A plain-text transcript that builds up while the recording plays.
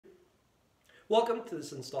Welcome to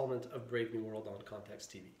this installment of Brave New World on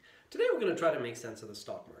ContextTV. Today we're going to try to make sense of the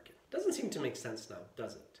stock market. Doesn't seem to make sense now,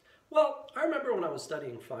 does it? Well, I remember when I was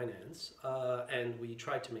studying finance and we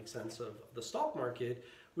tried to make sense of the stock market,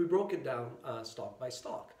 we broke it down stock by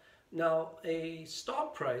stock. Now, a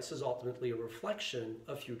stock price is ultimately a reflection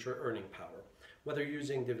of future earning power. Whether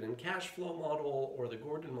using dividend cash flow model or the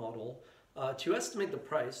Gordon model, to estimate the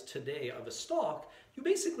price today of a stock, you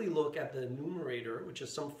basically look at the numerator, which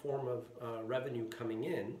is some form of revenue coming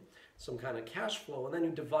in, some kind of cash flow, and then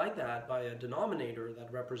you divide that by a denominator that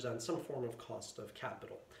represents some form of cost of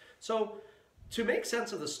capital. So to make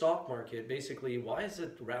sense of the stock market, basically, why is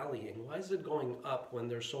it rallying? Why is it going up when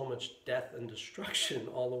there's so much death and destruction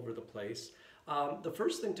all over the place? The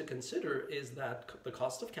first thing to consider is that the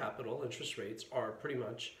cost of capital, interest rates, are pretty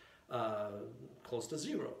much close to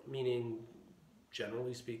zero, meaning,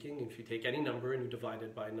 generally speaking, if you take any number and you divide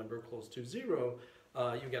it by a number close to zero,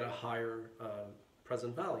 you get a higher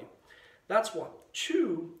present value. That's one.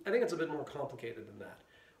 Two, I think it's a bit more complicated than that.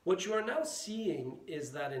 What you are now seeing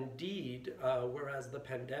is that indeed, whereas the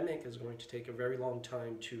pandemic is going to take a very long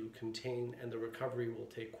time to contain and the recovery will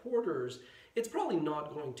take quarters, it's probably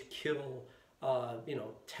not going to kill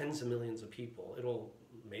tens of millions of people. It'll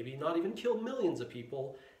maybe not even kill millions of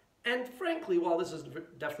people. And frankly, while this is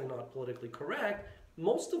definitely not politically correct,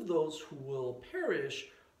 most of those who will perish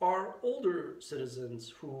are older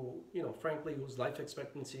citizens who, frankly, whose life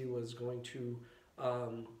expectancy was going to,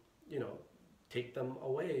 take them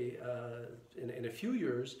away in a few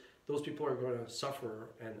years. Those people are going to suffer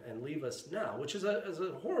and leave us now, which is a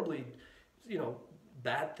horribly,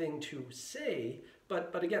 bad thing to say.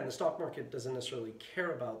 But again, the stock market doesn't necessarily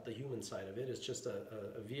care about the human side of it. It's just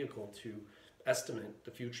a vehicle to estimate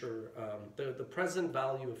the future, the present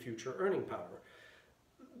value of future earning power.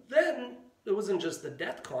 Then it wasn't just the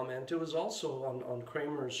death comment, it was also on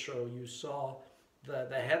Cramer's show, you saw the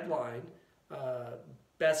headline,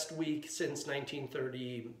 best week since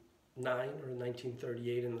 1939 or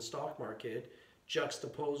 1938 in the stock market,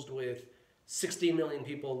 juxtaposed with 60 million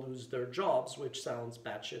people lose their jobs, which sounds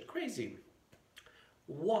batshit crazy.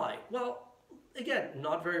 Why? Well, again,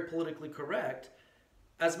 not very politically correct.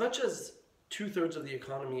 As much as 2/3 of the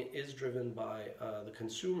economy is driven by the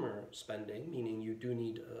consumer spending, meaning you do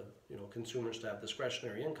need consumers to have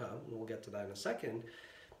discretionary income, and we'll get to that in a second.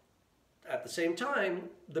 At the same time,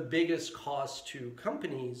 the biggest cost to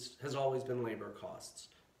companies has always been labor costs.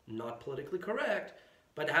 Not politically correct,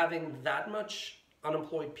 but having that much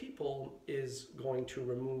unemployed people is going to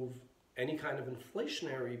remove any kind of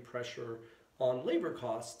inflationary pressure on labor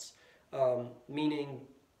costs, meaning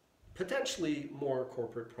potentially more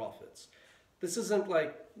corporate profits. This isn't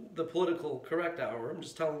like the political correct hour. I'm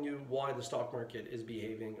just telling you why the stock market is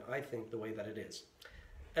behaving, I think, the way that it is.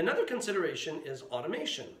 Another consideration is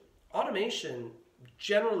automation. Automation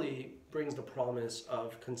generally brings the promise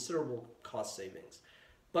of considerable cost savings.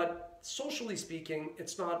 But socially speaking,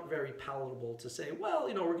 it's not very palatable to say, well,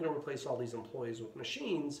 we're going to replace all these employees with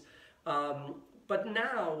machines. But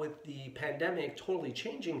now with the pandemic totally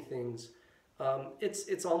changing things,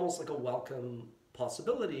 it's almost like a welcome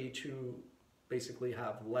possibility to basically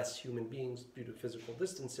have less human beings due to physical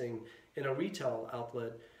distancing in a retail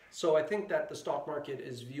outlet. So I think that the stock market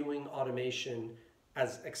is viewing automation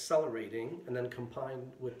as accelerating, and then combined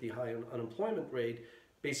with the high unemployment rate,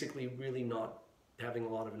 basically really not having a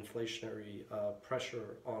lot of inflationary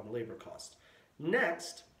pressure on labor costs.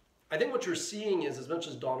 Next, I think what you're seeing is, as much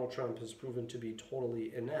as Donald Trump has proven to be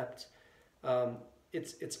totally inept,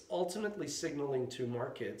 it's ultimately signaling to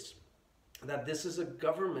markets that this is a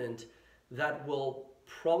government that will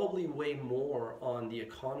probably weigh more on the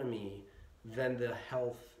economy than the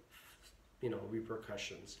health,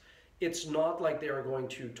 repercussions. It's not like they are going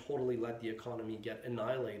to totally let the economy get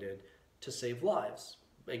annihilated to save lives.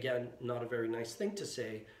 Again, not a very nice thing to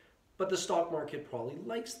say, but the stock market probably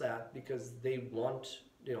likes that because they want,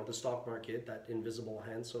 the stock market, that invisible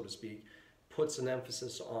hand, so to speak, puts an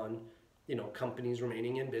emphasis on, companies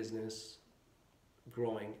remaining in business,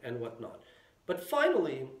 growing and whatnot. But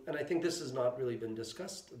finally, and I think this has not really been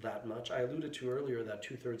discussed that much, I alluded to earlier that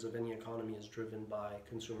 2/3 of any economy is driven by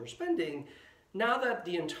consumer spending. Now that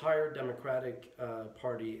the entire Democratic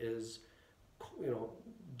Party is,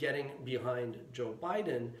 getting behind Joe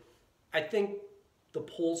Biden, I think the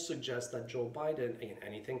polls suggest that Joe Biden, again,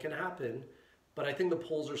 anything can happen, but I think the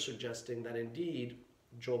polls are suggesting that indeed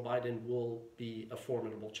Joe Biden will be a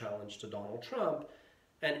formidable challenge to Donald Trump.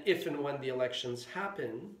 And if and when the elections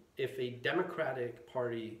happen, if a Democratic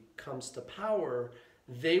Party comes to power,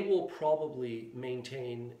 they will probably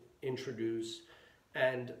introduce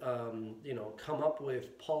and come up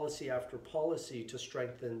with policy after policy to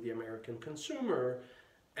strengthen the American consumer.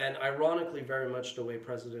 And ironically, very much the way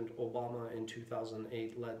President Obama in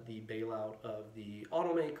 2008 led the bailout of the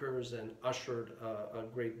automakers and ushered a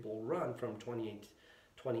great bull run from 28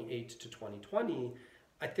 to 2020,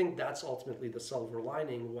 I think that's ultimately the silver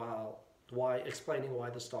lining, why explaining why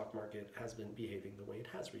the stock market has been behaving the way it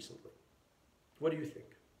has recently. What do you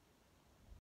think?